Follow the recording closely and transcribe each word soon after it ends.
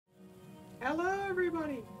Hello,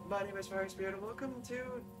 everybody! My name is Fire Spirit, and welcome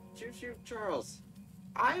to Choo Choo Charles.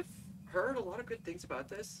 I've heard a lot of good things about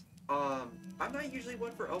this. I'm not usually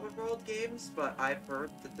one for open world games, but I've heard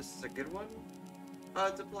that this is a good one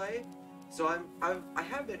to play. So I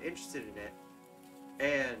have been interested in it,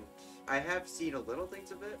 and I have seen a little things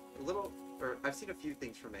of it, I've seen a few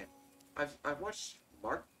things from it. I've watched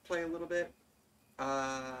Mark play a little bit,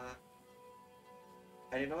 uh,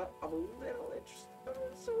 and you know what? I'm a little interested.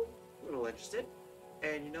 A little interested.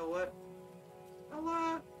 And you know what?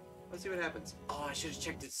 Let's see what happens. Oh, I should have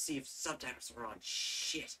checked to see if subtitles were on.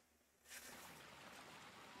 Shit.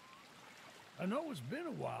 I know it's been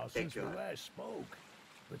a while Thank since we God. last spoke,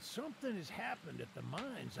 but something has happened at the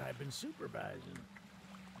mines I've been supervising.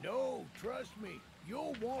 No, trust me,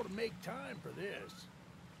 you'll want to make time for this.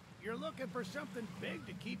 You're looking for something big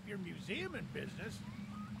to keep your museum in business?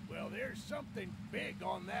 Well, there's something big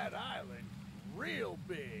on that island. Real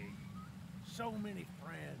big. So many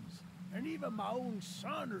friends, and even my own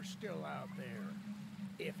son are still out there.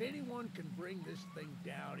 If anyone can bring this thing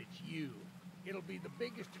down, it's you. It'll be the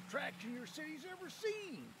biggest attraction your city's ever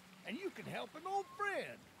seen, and you can help an old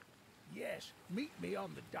friend. Yes, meet me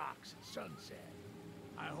on the docks at sunset.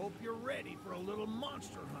 I hope you're ready for a little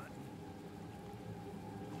monster hunting.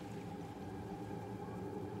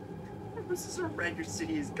 This is a red. Your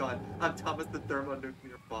city is gone. I'm Thomas the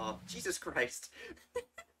Thermonuclear Bomb. Jesus Christ.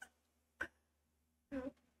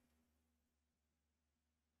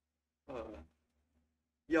 uh,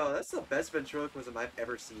 Yo, that's the best ventriloquism I've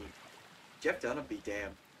ever seen. Jeff Dunham be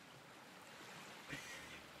damned.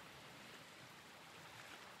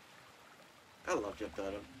 I love Jeff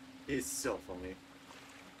Dunham. He's so funny.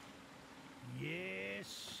 Yes,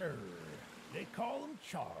 sir. They call him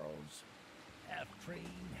Charles. Half trained,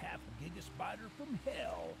 half gigaspider from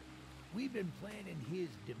hell. We've been planning his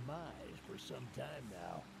demise for some time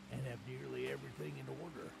now, and have nearly everything in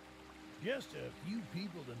order. Just a few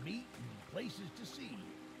people to meet and places to see.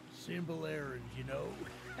 Simple errands, you know.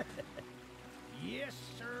 Yes,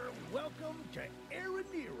 sir. Welcome to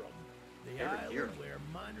Aranerum, the island where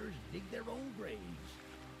miners dig their own graves.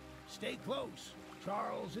 Stay close.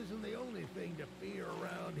 Charles isn't the only thing to fear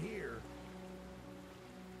around here.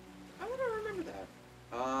 I want to remember that.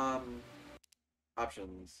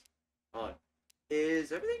 Options. On.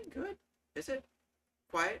 Is everything good? Is it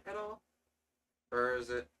quiet at all? Or is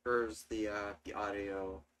the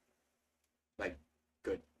audio, like,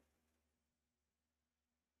 good?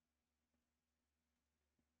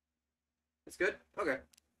 It's good? Okay.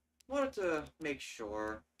 Wanted to make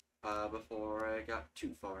sure, before I got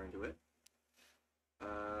too far into it.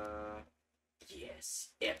 Yes,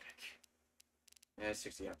 epic. Yeah,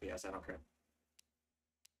 60 FPS, I don't care.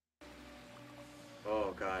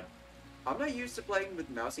 Oh god. I'm not used to playing with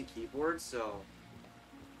mouse and keyboard, so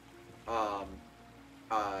um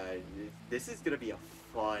this is gonna be a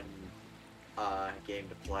fun game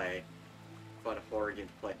to play. Fun horror game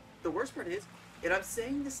to play. The worst part is, and I'm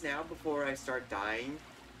saying this now before I start dying,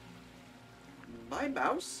 my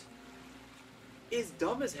mouse is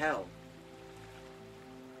dumb as hell.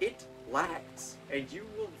 It lags, and you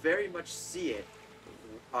will very much see it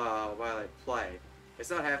while I play. It's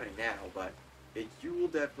not happening now, but you will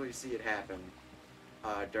definitely see it happen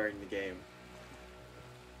during the game.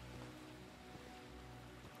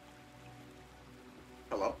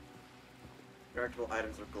 Hello? Interactable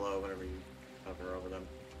items will glow whenever you hover over them.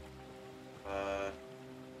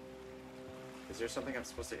 Is there something I'm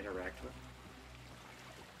supposed to interact with?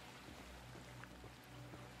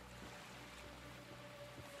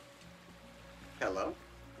 Hello?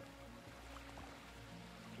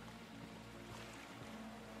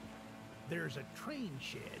 There's a train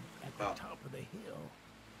shed at the top of the hill.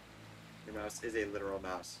 Your mouse is a literal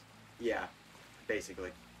mouse. Yeah,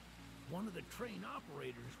 basically. One of the train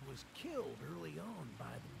operators was killed early on by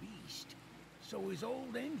the beast, so his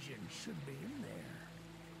old engine should be in there.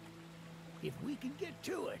 If we can get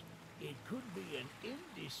to it, it could be an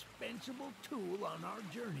indispensable tool on our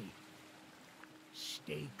journey.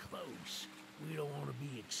 Stay close. We don't want to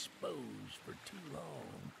be exposed for too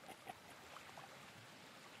long.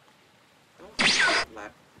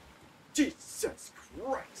 Jesus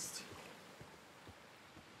Christ!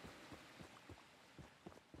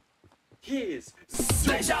 He is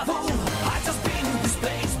Deja Vu! I just been in this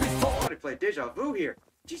place before! I want to play Deja Vu here!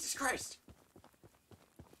 Jesus Christ!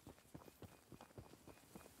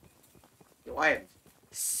 Yo, I am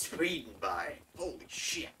speeding by. Holy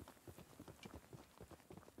shit.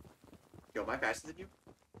 Yo, am I faster than you?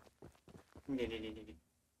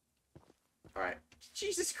 Alright.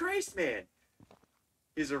 Jesus Christ, man!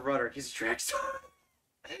 He's a runner. He's a track star.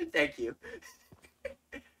 Thank you.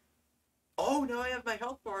 Oh, now I have my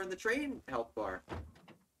health bar and the train health bar.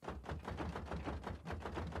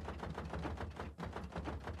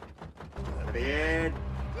 Let me in.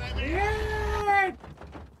 Let me in. All right.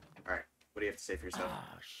 What do you have to say for yourself?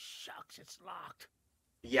 Ah, shucks, it's locked.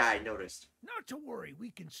 Yeah, I noticed. Not to worry,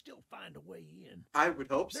 we can still find a way in. I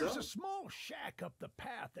would hope so. There's a small shack up the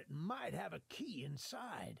path that might have a key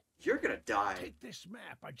inside. You're gonna die. Take this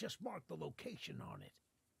map. I just marked the location on it.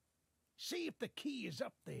 See if the key is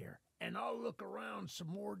up there, and I'll look around some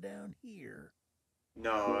more down here.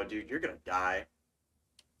 No, dude, you're gonna die.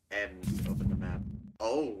 And open the map.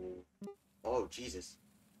 Oh. Oh, Jesus.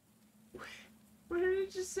 What did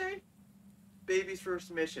it just say? Baby's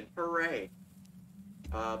first mission. Hooray.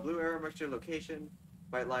 Blue arrow marks your location.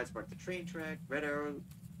 White lines mark the train track. Red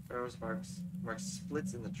arrows mark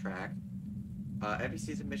splits in the track.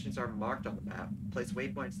 NPCs and missions are marked on the map. Place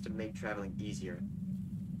waypoints to make traveling easier.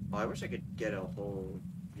 Oh, I wish I could get a whole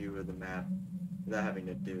view of the map without having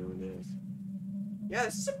to do this. Yeah,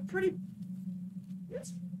 this is a pretty... It's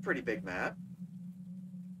a pretty big map.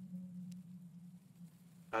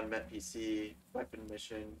 Unmet PC, weapon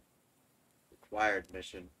mission, required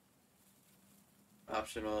mission.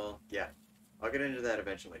 Optional, yeah. I'll get into that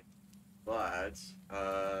eventually. But,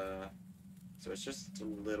 so it's just a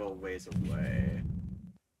little ways away.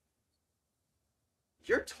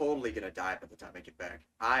 You're totally gonna die by the time I get back.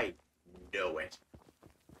 I know it.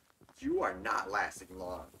 You are not lasting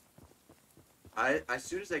long. As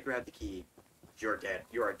soon as I grab the key, you're dead.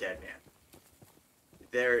 You are a dead man.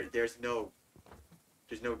 There's no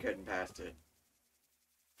getting past it.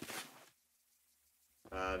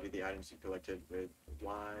 View the items you collected with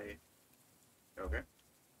Y. Okay.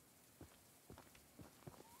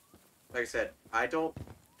 Like I said, I don't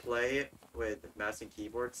play with mouse and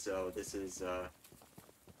keyboard, so this is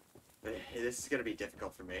gonna be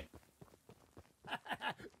difficult for me.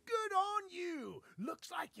 Good on you!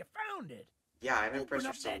 Looks like you found it. Yeah, I'm impressed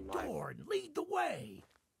you're still alive. Open up that alive. door and lead the way.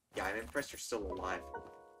 Yeah, I'm impressed you're still alive.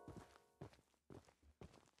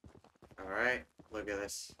 Alright, look at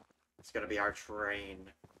this. It's gonna be our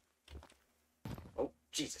train. Oh,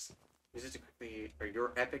 Jesus. Use it to quickly, or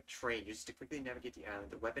your epic train. Use it to quickly navigate the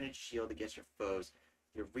island. The weapon and shield against your foes.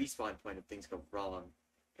 Your respawn point if things go wrong.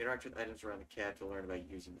 Interact with items around the cab to learn about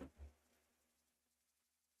using them.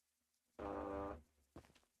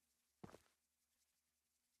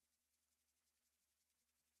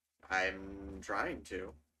 I'm trying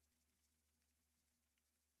to.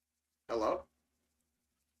 Hello?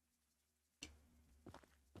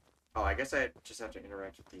 Oh, I guess I just have to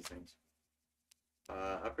interact with these things.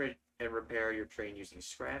 Upgrade and repair your train using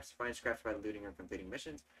scraps. Find scraps by looting or completing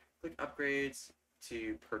missions. Click upgrades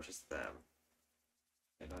to purchase them.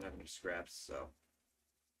 I don't have any scraps, so...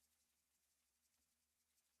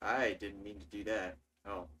 I didn't mean to do that.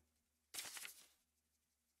 Oh.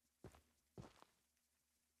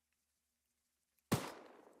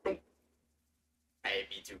 I didn't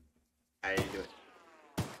mean to. I didn't do it.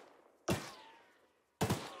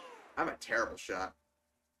 I'm a terrible shot.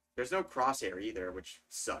 There's no crosshair either, which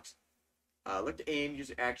sucks. Look to aim,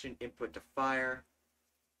 use action, input to fire.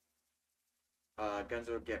 Guns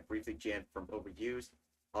will get briefly jammed from overuse.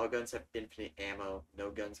 All guns have infinite ammo.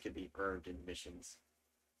 No guns can be earned in missions.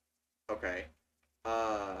 Okay.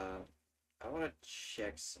 I want to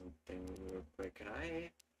check something real quick. Can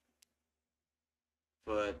I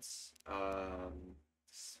put,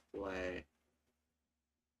 display?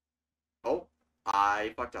 Oh,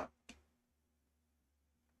 I fucked up.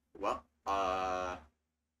 Well,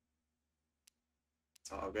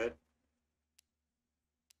 it's all good.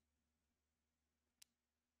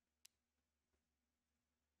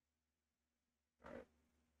 Alright.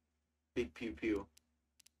 Big pew pew.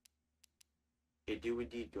 It do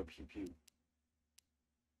indeed go pew pew.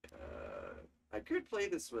 I could play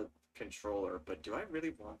this with controller, but do I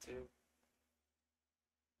really want to?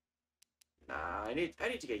 Nah, I need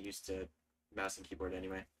to get used to mouse and keyboard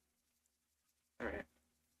anyway. Alright.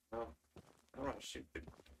 Well, I don't want to shoot.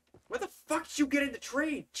 Where the fuck did you get in the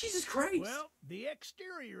train? Jesus Christ! Well, the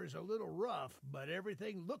exterior is a little rough, but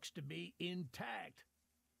everything looks to be intact.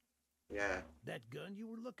 Yeah. That gun you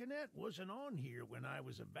were looking at wasn't on here when I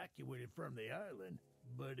was evacuated from the island,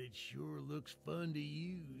 but it sure looks fun to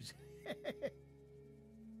use.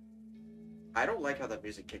 I don't like how that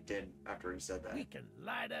music kicked in after he said that. We can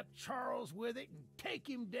light up Charles with it and take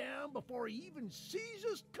him down before he even sees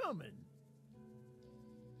us coming.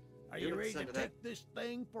 Are you ready to take this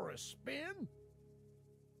thing for a spin?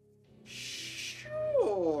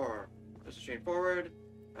 Sure. Push the train forward.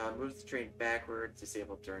 Moves the train backwards.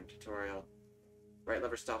 Disabled during tutorial. Right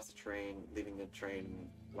lever stops the train. Leaving the train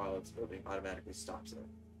while it's moving automatically stops it.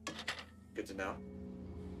 Good to know.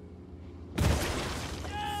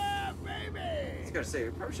 Yeah, baby! I was gonna say,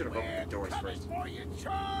 we probably should have opened the doors Coming first. for you,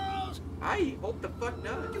 Charles! I hope the fuck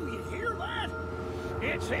not. Do you hear that?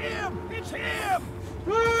 It's him! It's him!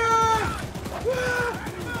 Ah! Back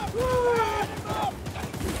him up! Back him up!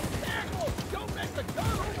 Tackle! Don't let the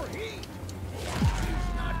gun overheat! He's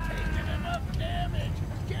not taking enough damage!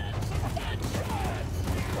 Get some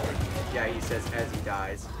headshots! Yeah, he says as he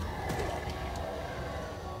dies.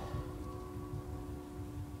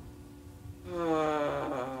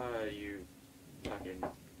 You fucking... Did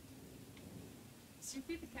you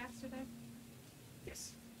feed the cats today?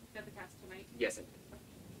 Yes. Fed the cats tonight? Yes, I did.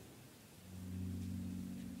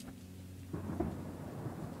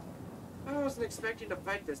 I wasn't expecting to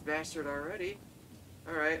fight this bastard already.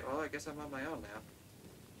 Alright, well, I guess I'm on my own now.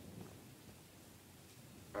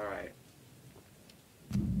 Alright.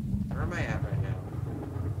 Where am I at right now?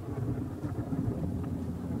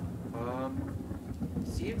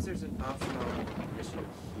 Seems there's an optional mission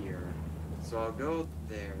here. So I'll go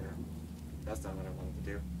there. That's not what I wanted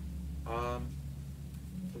to do.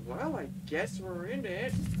 Well, I guess we're in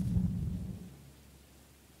it.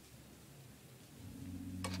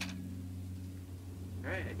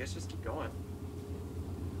 Alright, I guess just keep going.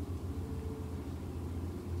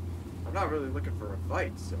 I'm not really looking for a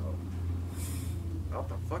fight, so... I hope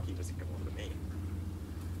the fuck he doesn't come over to me.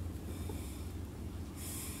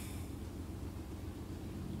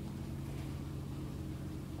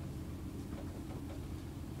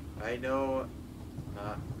 I know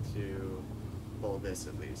not to pull this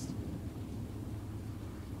at least.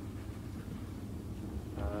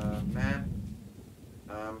 Map.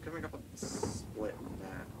 Coming up with split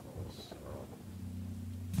map, so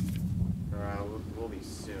we'll be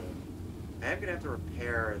soon. I am gonna have to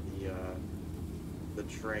repair the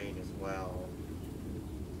train as well.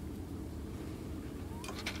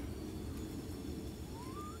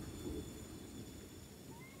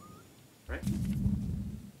 Right?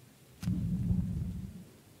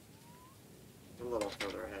 A little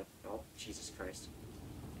further ahead. Oh, Jesus Christ.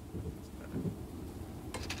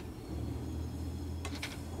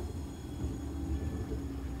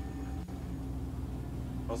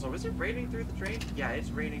 Also, is it raining through the train? Yeah, it's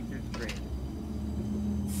raining through the train.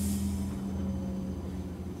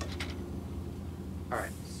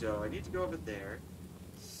 Alright, so I need to go over there.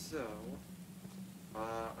 So,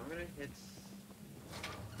 I'm gonna hit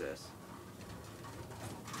this.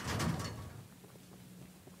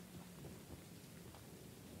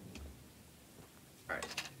 Alright.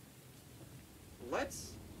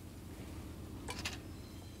 Let's...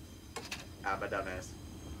 I'm a dumbass.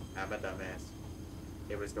 I'm a dumbass.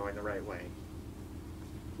 It was going the right way.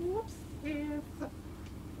 Whoops. Yes.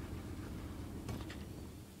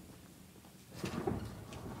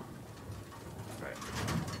 Right.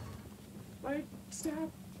 Wait,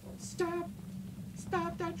 stop. Stop.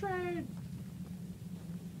 Stop that train.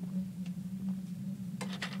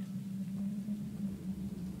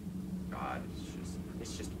 God,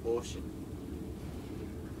 it's just bullshit.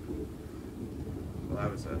 Well,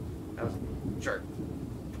 that was a jerk.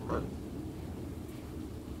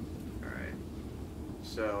 Alright.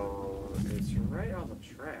 So, it's right on the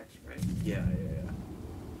tracks, right? Yeah.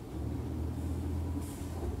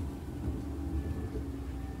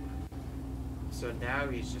 So now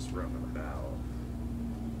he's just roaming about.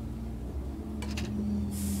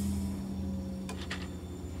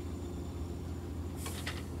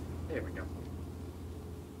 There we go.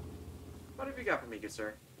 What have you got for me, good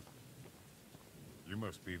sir? You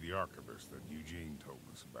must be the archivist that Eugene told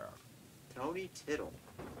us about. Tony Tittle.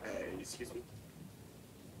 Excuse me?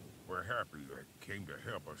 We're happy you came to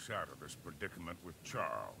help us out of this predicament with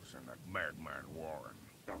Charles and that madman Warren.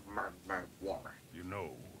 The Mad Warren. You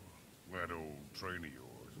know, that old train of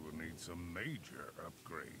yours will need some major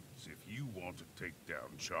upgrades if you want to take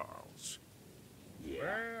down Charles. Yeah.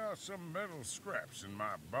 There are some metal scraps in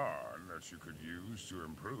my barn that you could use to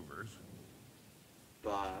improve it.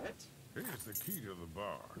 But... Here's the key to the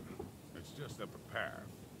barn. It's just up a path,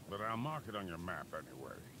 but I'll mark it on your map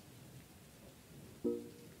anyway.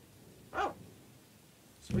 Oh.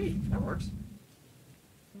 Sweet. That works.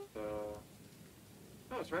 Oh,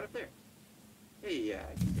 it's right up there. Hey, yeah,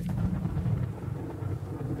 I can get it.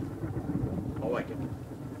 Oh, I can.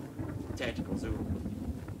 Tactical zoom.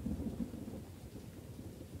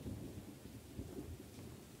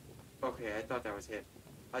 Okay, I thought that was him.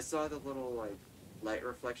 I saw the little, like, light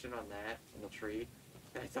reflection on that, on the tree,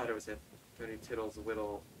 and I thought it was him. Tony Tittle's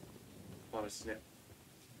little on a snip.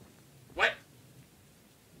 What?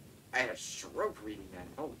 I had a stroke reading that.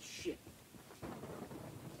 Holy shit.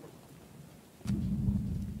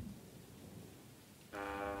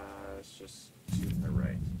 just to my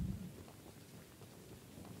right.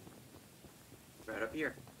 Right up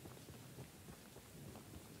here.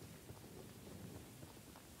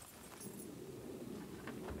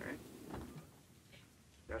 Alright.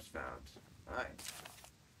 Just found. Nice.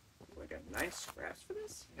 I got 9 scraps for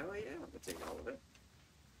this? Hell yeah, I'm gonna take all of it.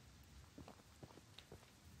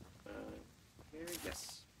 Here,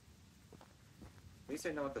 yes. At least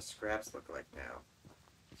I know what the scraps look like now.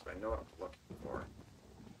 So I know what I'm looking for.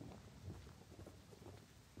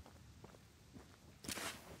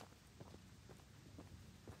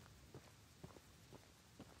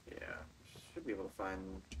 Yeah, should be able to find...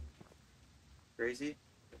 Crazy?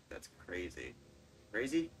 That's crazy.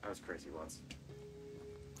 Crazy? I was crazy once.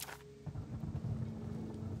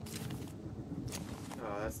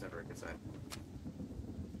 Oh, that's never a good sign.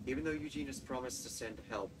 Even though Eugene has promised to send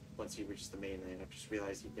help once he reaches the mainland, I've just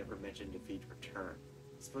realized he never mentioned if he'd return.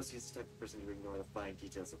 I suppose he's the type of person to ignore the fine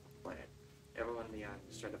details of the plan. Everyone in the island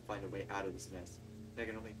is trying to find a way out of this mess. I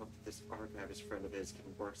can only hope that this archivist friend of his can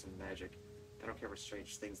work some magic. I don't care what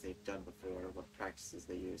strange things they've done before or what practices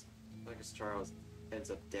they use. Like as Charles ends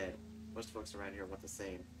up dead. Most folks around here want the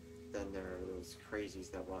same. Then there are those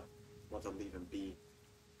crazies that want to leave him be.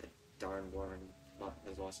 That darn Warren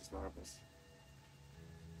has lost his marbles.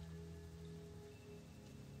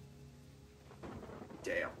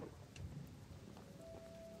 Damn.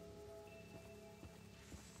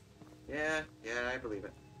 Yeah, I believe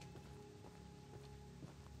it.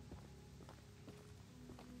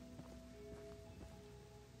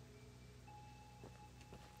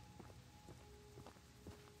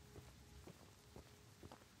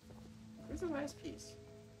 Where's the last piece?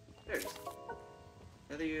 There it is.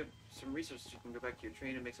 Now that you have some resources, you can go back to your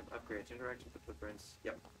train and make some upgrades. Interact with the footprints.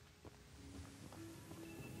 Yep.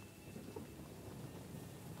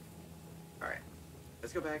 Alright.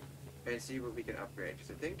 Let's go back and see what we can upgrade. Because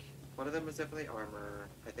I think one of them was definitely armor.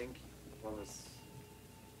 I think one was...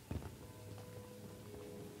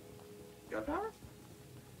 gunpowder?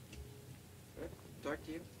 Did I talk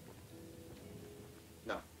to you?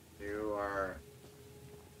 No. You are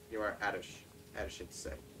Adish. Adish, it's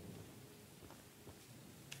say.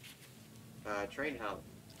 Train helmet.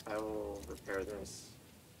 I will repair this.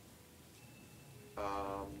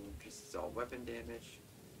 Just all weapon damage.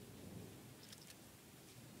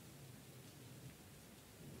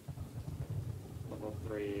 Level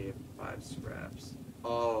 3, 5 scraps.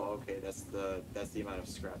 Oh, okay, that's the amount of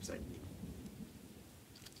scraps I need.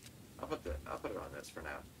 I'll put it on this for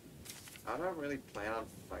now. I don't really plan on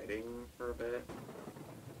fighting for a bit.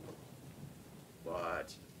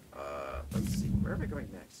 But let's see, where am I going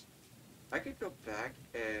next? I could go back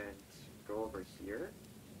and go over here.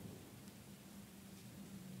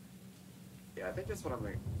 Yeah, I think that's what I'm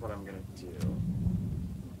gonna do.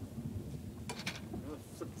 I'm gonna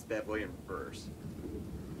flip this bad boy in reverse.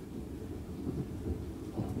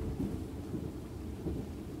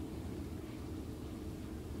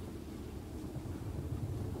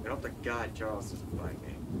 I hope to God Charles doesn't find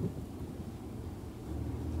me.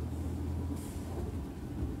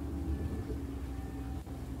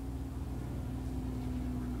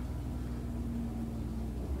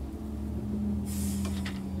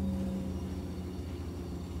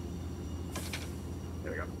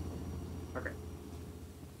 There we go. Okay.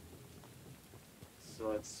 So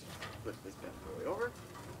let's flip this bad boy over.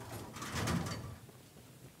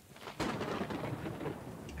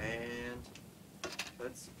 And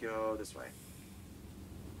let's go this way.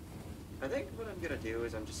 I think what I'm gonna do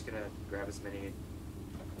is I'm just gonna grab as many,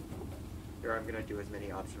 or I'm gonna do as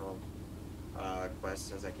many optional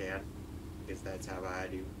quests as I can, because that's how I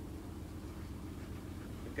do.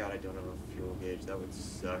 God, I don't have a fuel gauge. That would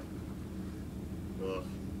suck. Ugh.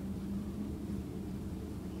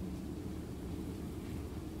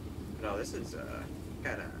 No, this is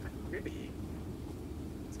kind of creepy.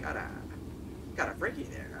 It's kind of freaky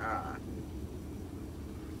there.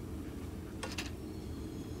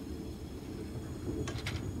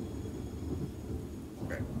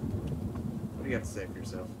 Okay. What do you have to say for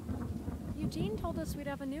yourself? Eugene told us we'd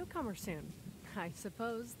have a newcomer soon. I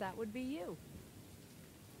suppose that would be you.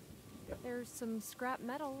 Yep. There's some scrap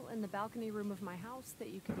metal in the balcony room of my house that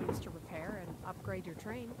you could use to repair and upgrade your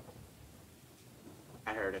train.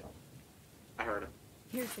 I heard it.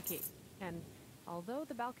 Here's the key. And although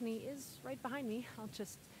the balcony is right behind me, I'll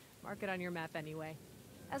just mark it on your map anyway.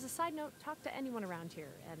 As a side note, talk to anyone around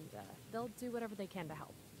here, and they'll do whatever they can to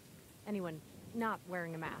help. Anyone not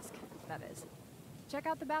wearing a mask, that is. Check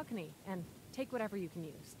out the balcony, and take whatever you can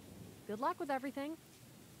use. Good luck with everything.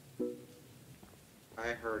 I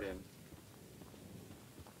heard him.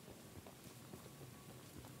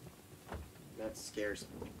 That scares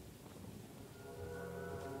me.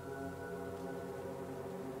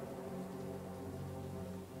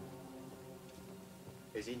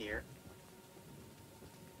 Is he near?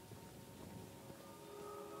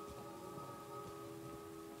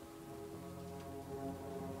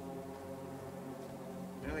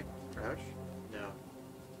 Can I, like, crouch? No. I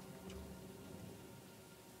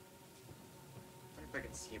wonder if I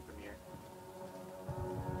can see him from here.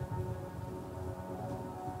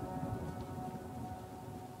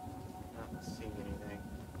 Not seeing anything.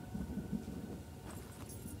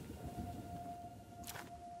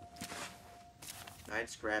 9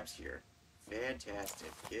 scraps here.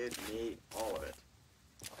 Fantastic. Give me all of it.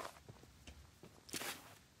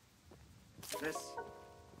 This.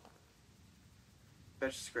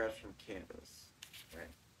 Fetch scraps from campus. Right.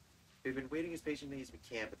 We've been waiting as patiently as we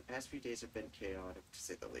can, but the past few days have been chaotic, to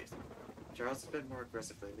say the least. Charles has been more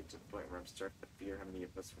aggressive lately, to the point where I'm starting to fear how many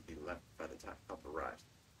of us will be left by the time help arrives.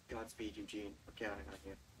 Godspeed, Eugene. We're counting on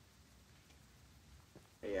you.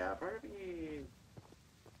 Yeah, part of me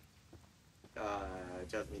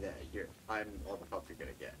tells me that I'm all the help you're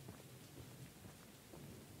gonna get.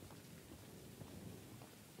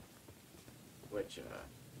 Which,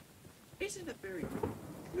 isn't a very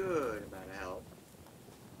good amount of help.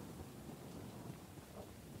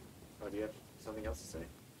 Oh, do you have something else to say?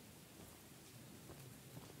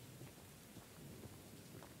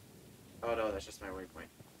 Oh no, that's just my waypoint.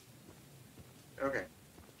 Okay,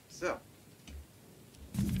 so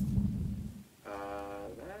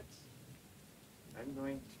that I'm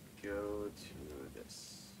going to go to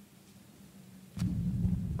this.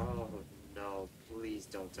 Oh no, please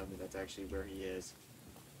don't tell me that's actually where he is.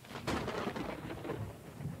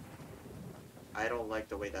 I don't like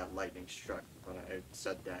the way that lightning struck when I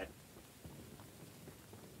said that.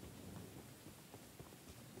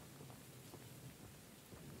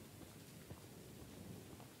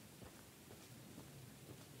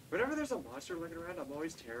 Whenever there's a monster looking around, I'm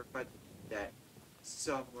always terrified that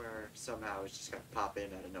somewhere, somehow, it's just gonna pop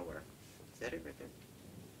in out of nowhere. Is that it right there?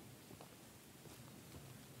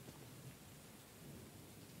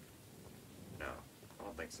 No, I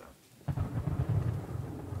don't think so.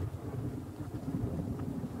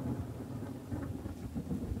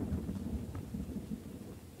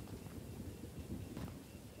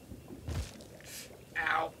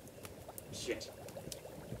 Ow! Shit.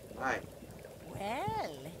 Hi.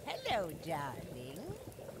 Well, hello, darling.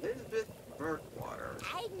 Elizabeth Burkwater.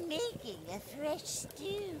 I'm making a fresh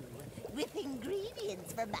stew with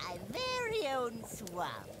ingredients from my very own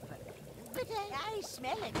swamp. But I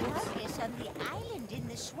smell a carcass on the island in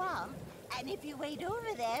the swamp, and if you wait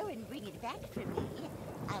over there and bring it back for me,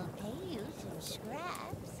 I'll pay you some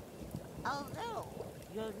scraps. Although,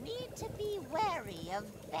 you'll need to be wary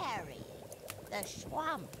of Barry, the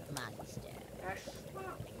swamp monster.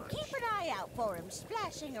 Keep an eye out for him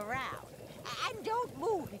splashing around. And don't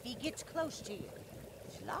move if he gets close to you.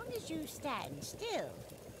 As long as you stand still,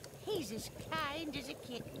 he's as kind as a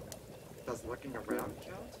kitten. Does looking around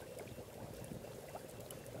count?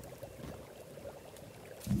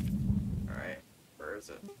 Alright, where is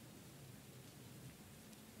it?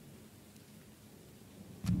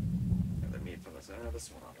 Another meat from the center of the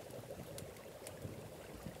swamp.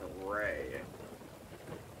 Hooray.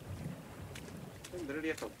 I literally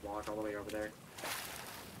have to walk all the way over there.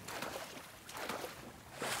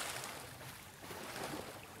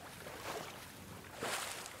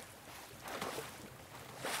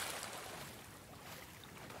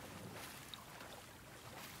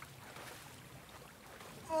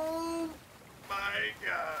 Oh my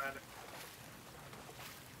god.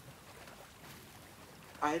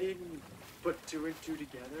 I didn't put 2 and 2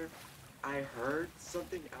 together. I heard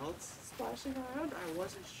something else splashing around. I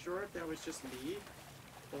wasn't sure if that was just me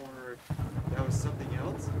or that was something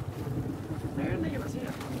else. Apparently it was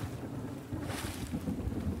him.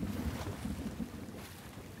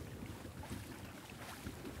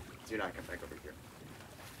 Do not come back over here.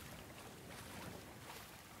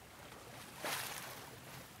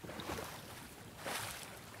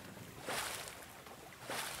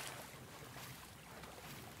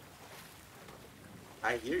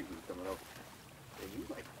 I hear you coming over. Can you,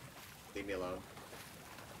 like, leave me alone?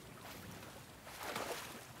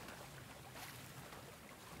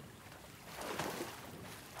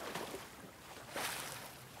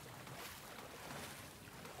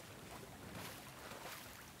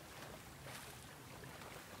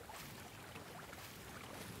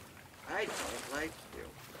 I don't like you.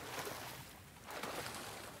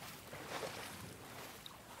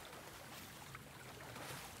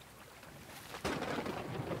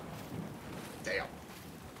 Damn.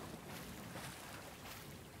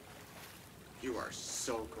 You are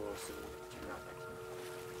so close to me. Do not like me.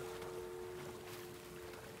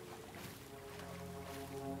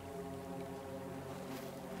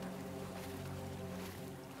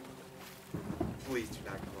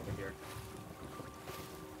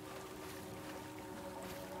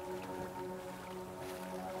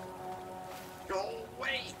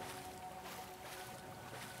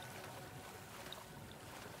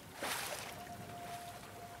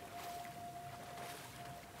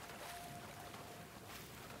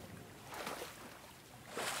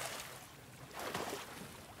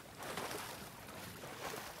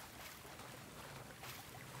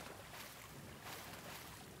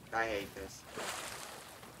 I hate this.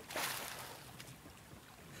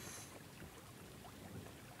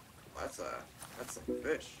 That's some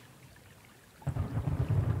fish.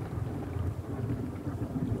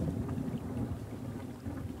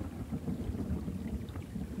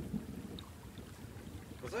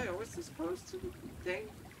 Was I always this close to the thing?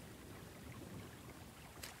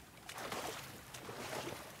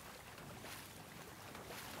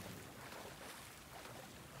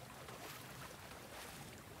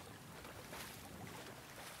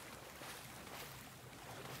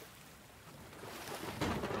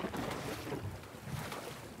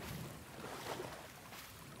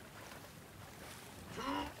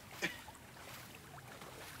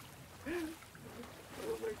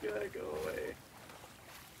 Oh my god, go away.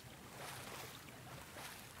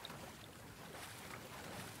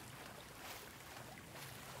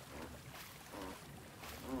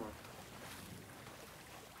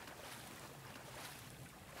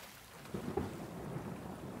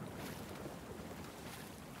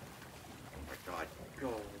 Oh my god,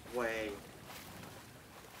 go away.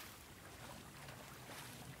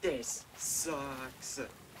 This sucks.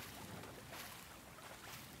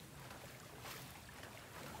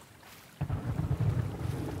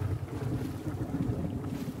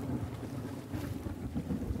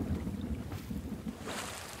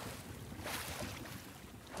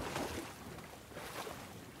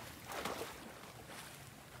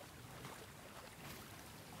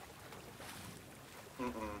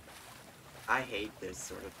 I hate this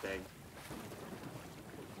sort of thing.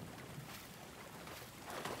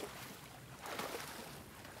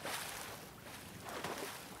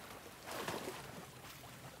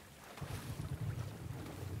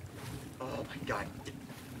 Oh my god.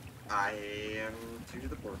 I am to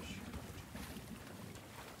the porch.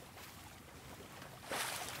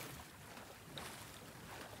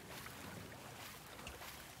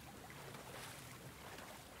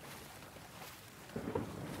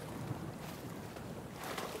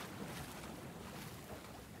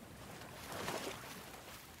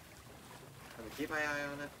 I'm gonna keep my eye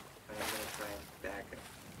on it, but I'm gonna try and back it.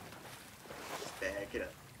 Just back it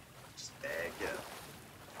up. Just back it up.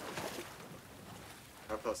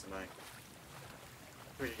 How close am I?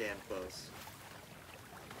 Pretty damn close.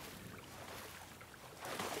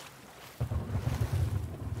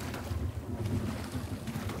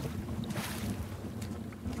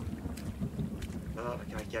 Oh my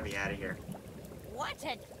god, get me out of here. What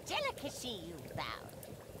a delicacy you found.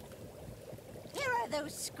 Here are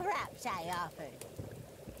those scraps I offered.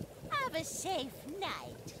 Have a safe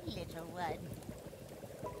night, little one.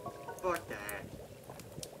 Fuck that.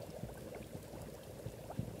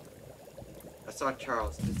 I saw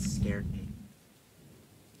Charles, it scared me.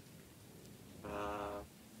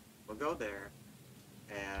 We'll go there,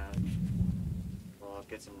 and we'll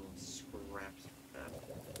get some scraps.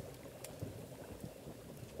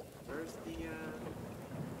 Where's the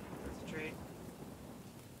train?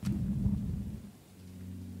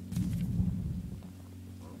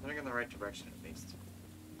 Well, I'm going in the right direction at least.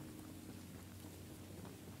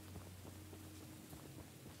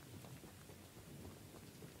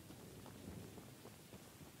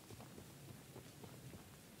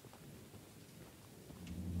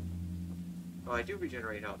 Oh, I do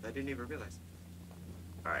regenerate health. I didn't even realize.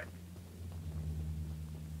 Alright.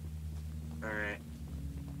 Alright.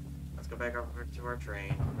 Let's go back over to our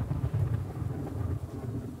train.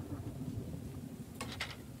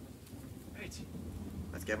 Right.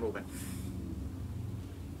 Let's get moving.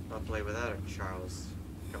 I'll play without it, Charles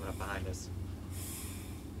coming up behind us.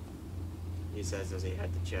 He says as he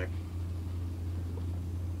had to check.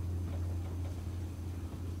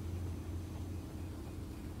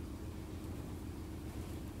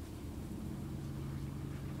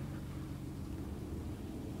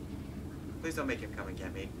 Please don't make him come and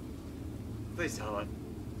get me. Please don't.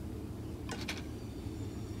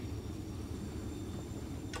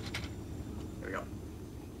 There we go.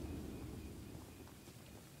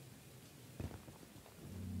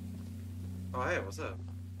 Oh, hey, what's up?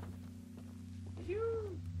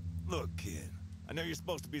 You. Look, kid, I know you're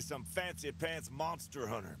supposed to be some fancy-pants monster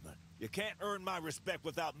hunter, but you can't earn my respect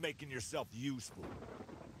without making yourself useful.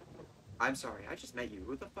 I'm sorry, I just met you.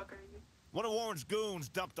 Who the fuck are you? One of Warren's goons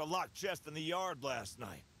dumped a locked chest in the yard last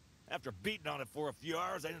night. After beating on it for a few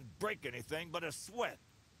hours, I didn't break anything but a sweat.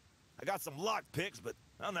 I got some lock picks, but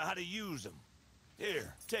I don't know how to use them.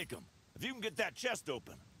 Here, take them. If you can get that chest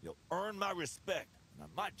open, you'll earn my respect. And I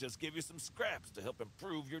might just give you some scraps to help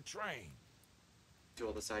improve your train. Do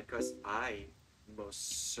all the side quests? I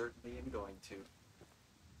most certainly am going to.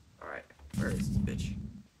 Alright, where is this bitch?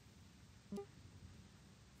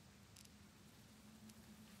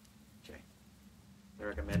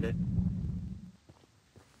 recommend it.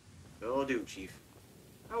 Will do, Chief.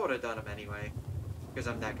 I would have done them anyway, because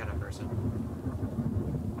I'm that kind of person.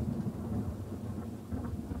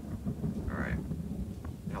 Alright.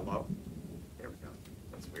 Hello? There we go.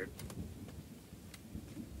 That's weird.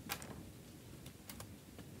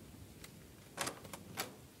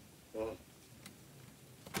 Whoa.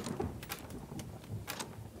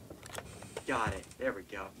 Got it. There we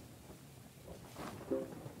go.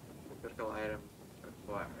 Critical item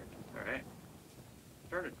acquired. Alright.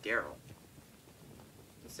 Turn to Daryl.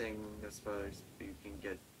 This thing, I suppose you can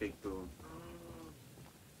get Big Boom.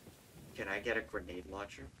 Can I get a grenade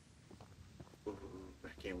launcher? Ooh, I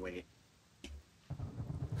can't wait.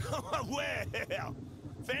 Well,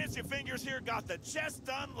 Fancy Fingers here got the chest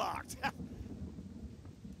unlocked.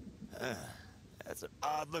 That's an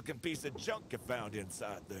odd-looking piece of junk you found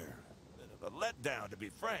inside there. Bit of a letdown, to be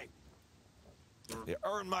frank. You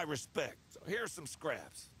earned my respect, so here's some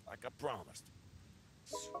scraps, like I promised.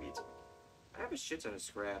 Sweet. I have a shit ton of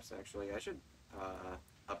scraps, actually. I should,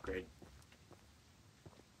 upgrade.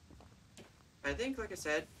 I think, like I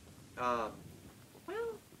said, well,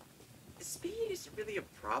 speed isn't really a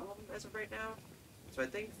problem as of right now. So I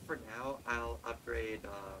think for now, I'll upgrade,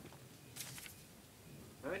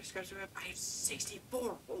 how many scraps do I have? I have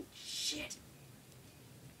 64! Holy shit!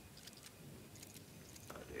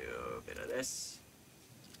 I'll do a bit of this.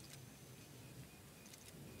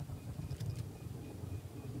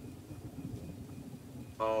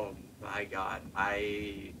 Oh my god,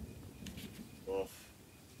 Wolf.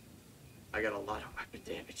 I got a lot of weapon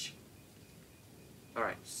damage.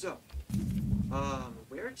 Alright, so,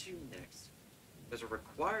 where to next? There's a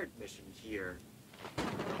required mission here.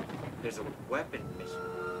 There's a weapon mission.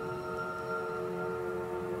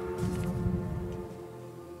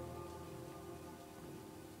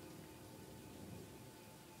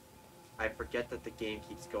 I forget that the game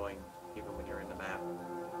keeps going even when you're in the map.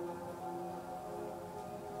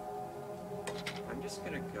 I'm just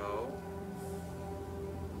gonna go.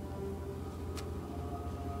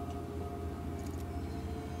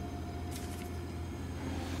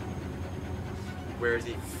 Where is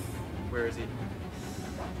he? Where is he?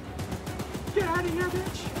 Get out of here,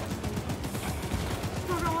 bitch!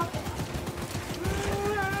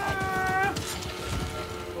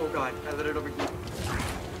 Oh god, I let it overheat.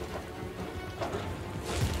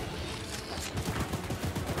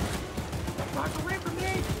 Walk away from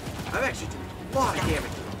me! I'm actually doing a lot of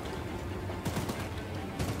damage.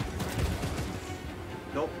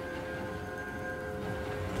 Nope.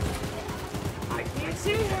 I can't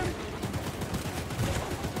see him!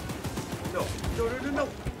 No, no, no, no, no!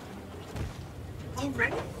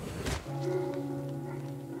 Already?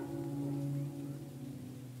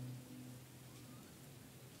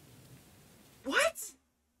 What?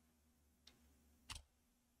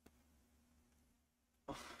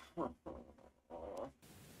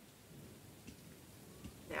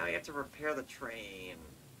 Now you have to repair the train.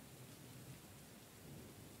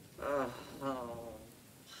 Oh.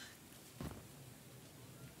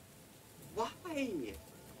 Why?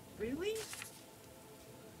 Really?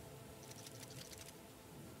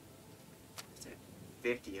 It's at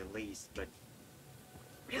 50 at least, but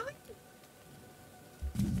really?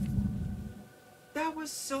 That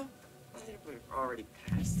was so... I think we've already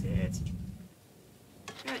passed it.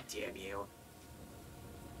 God damn you.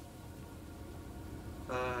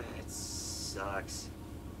 It sucks.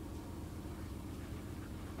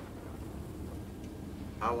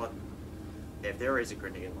 I want... If there is a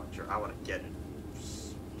grenade launcher, I want to get it.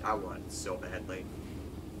 I want it so badly.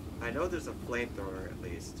 I know there's a flamethrower at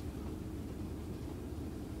least.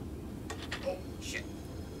 Oh, shit.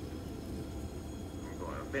 I'm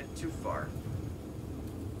going a bit too far.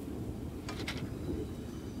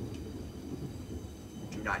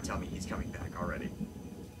 Do not tell me he's coming back already.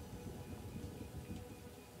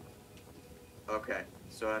 Okay,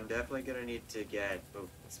 so I'm definitely gonna need to get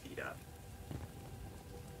movement speed up.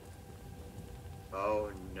 Oh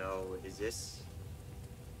no, is this?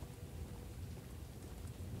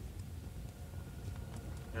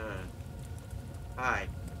 Hi.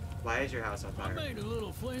 Why is your house on fire? I made a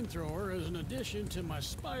little flamethrower as an addition to my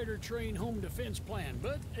spider train home defense plan,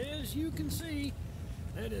 but as you can see,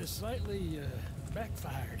 that is slightly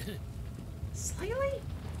backfired. Slightly?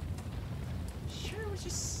 Sure, it was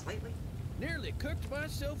just slightly. Nearly cooked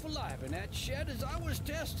myself alive in that shed as I was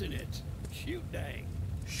testing it. Shoot dang.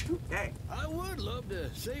 Shoot dang. I would love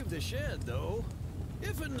to save the shed, though.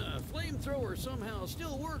 If a flamethrower somehow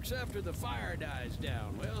still works after the fire dies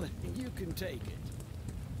down, well, you can take it.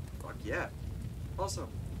 Fuck yeah. Also,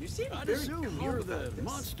 you seem I'd very assume calm you're about the this.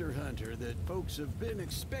 monster hunter that folks have been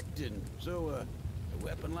expecting, so, A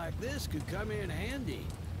weapon like this could come in handy.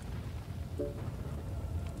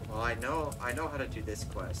 Well, I know how to do this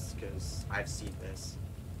quest because I've seen this.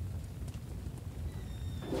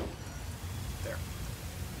 There.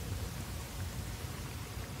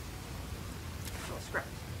 Oh, scraps.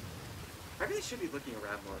 I really should be looking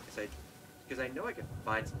around more because I know I can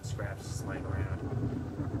find some scraps just lying around.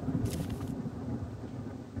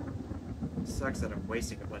 Sucks that I'm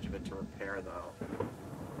wasting a bunch of it to repair though.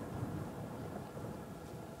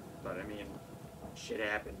 But I mean, shit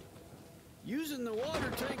happened. Using the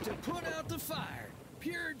water tank to put out the fire.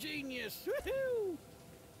 Pure genius. Woohoo!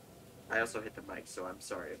 I also hit the mic, so I'm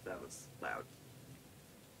sorry if that was loud.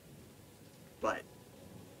 But,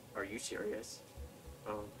 are you serious?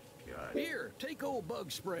 Oh my god. Here, take old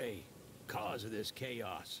bug spray. Cause of this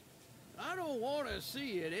chaos. I don't want to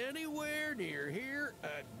see it anywhere near here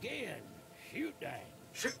again. Shoot dang.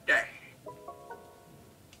 Shoot dang!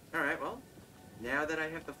 Alright, well, now that I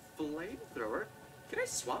have the flamethrower, can I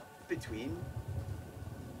swap between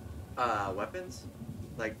weapons?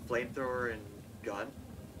 Like flamethrower and gun?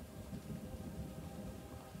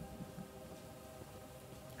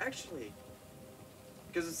 Actually,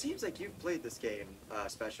 because it seems like you've played this game,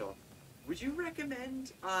 Special, would you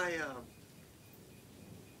recommend I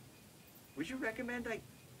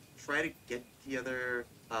try to get the other,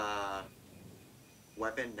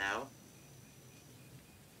 weapon now?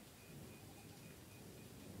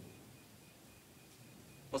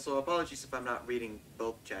 Also, apologies if I'm not reading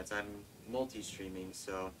both chats. I'm multi-streaming,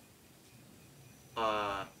 so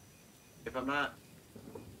if I'm not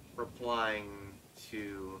replying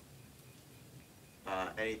to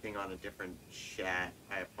anything on a different chat,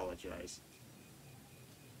 I apologize.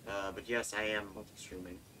 But yes, I am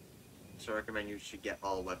multi-streaming, so I recommend you should get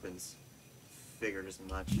all weapons. Figured as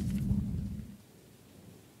much.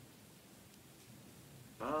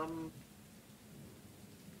 Can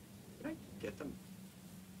I get them?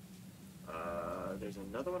 There's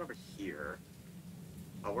another one over here.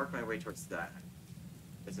 I'll work my way towards that.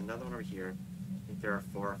 There's another one over here. I think there are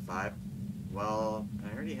 4 or 5. Well,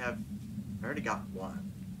 I already got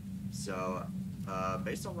one. So,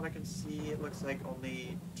 based on what I can see, it looks like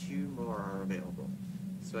only 2 more are available.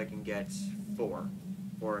 So I can get 4.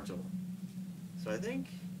 4 in total. So I think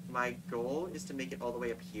my goal is to make it all the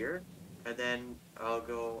way up here, and then I'll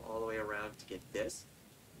go all the way around to get this.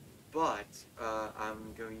 But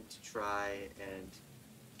I'm going to try and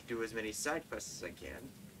do as many side quests as I can.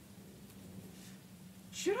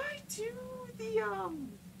 Should I do the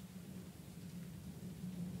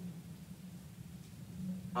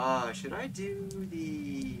should I do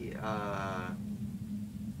the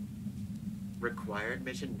required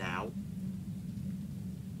mission now?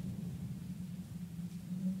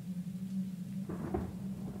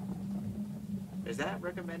 Is that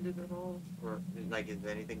recommended at all? Or, like, is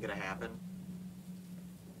anything gonna happen?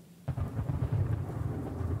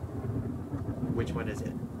 Which one is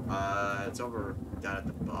it? It's over down at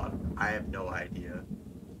the bottom. I have no idea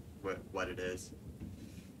what it is.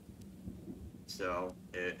 So,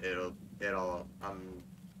 it'll, I'm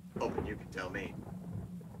hoping you can tell me.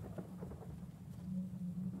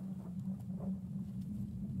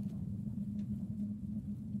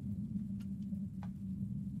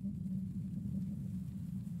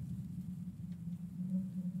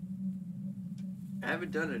 I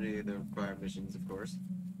haven't done any of the required missions, of course.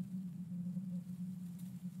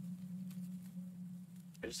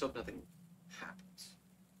 I just hope nothing happens.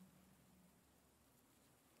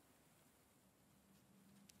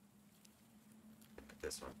 Look at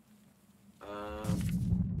this one.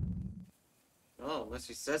 Oh, unless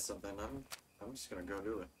he says something, I'm just gonna go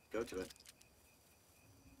to it.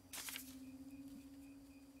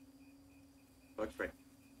 Bug spray.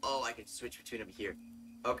 Oh, I can switch between them here.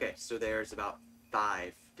 Okay, so there's about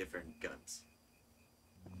 5 different guns.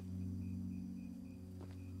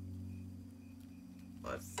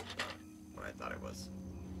 Well, that's not what I thought it was.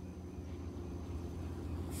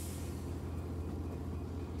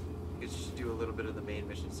 I guess you should do a little bit of the main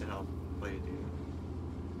missions to help play a dude.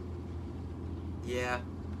 Yeah,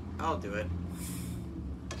 I'll do it.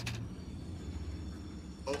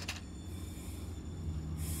 Oh.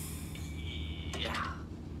 Yeah.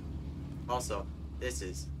 Also, this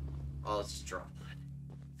is all straw.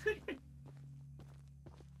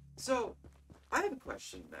 So, I have a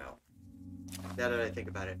question now that I think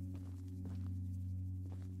about it.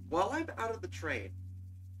 While I'm out of the train,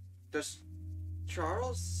 does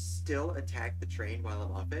Charles still attack the train while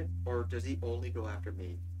I'm off it, or does he only go after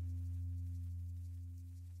me?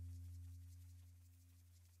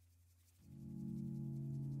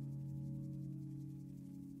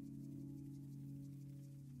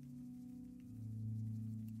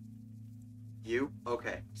 You?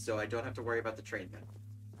 Okay, so I don't have to worry about the train then.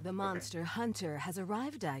 The monster hunter has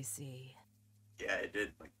arrived, I see. Yeah, it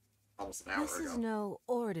did, like, almost an hour This ago. is no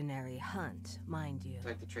ordinary hunt, mind you.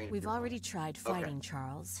 Take the train if We've you want. already tried fighting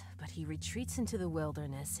Charles, but he retreats into the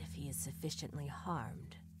wilderness if he is sufficiently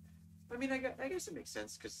harmed. I mean, I guess it makes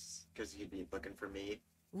sense, because he'd be looking for me.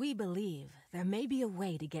 We believe there may be a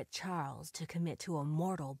way to get Charles to commit to a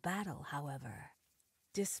mortal battle, however.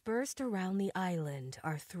 Dispersed around the island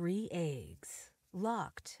are 3 eggs,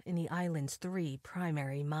 locked in the island's 3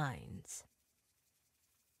 primary mines.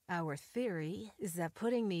 Our theory is that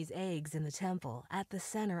putting these eggs in the temple at the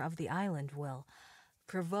center of the island will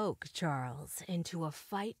provoke Charles into a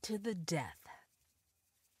fight to the death.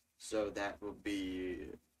 So that will be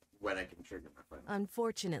when I can trigger my plan.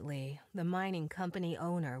 Unfortunately, the mining company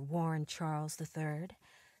owner, Warren Charles III,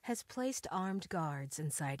 has placed armed guards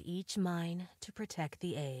inside each mine to protect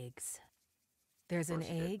the eggs. There's an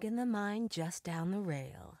egg in the mine just down the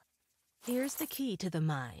rail. Here's the key to the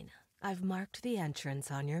mine. I've marked the entrance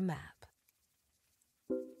on your map.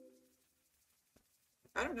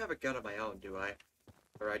 I don't have a gun of my own, do I?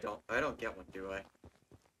 Or I don't get one, do I?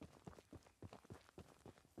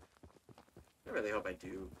 I really hope I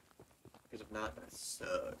do. Because if not, that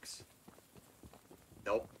sucks.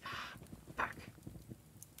 Nope. Fuck.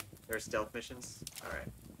 There are stealth missions? Alright.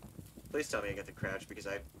 Please tell me I get to crouch, because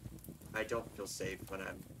I don't feel safe when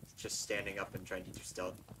I'm just standing up and trying to do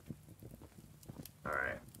stealth.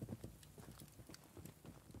 Alright.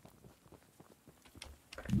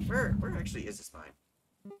 Where actually is this mine?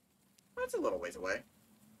 Well, it's a little ways away.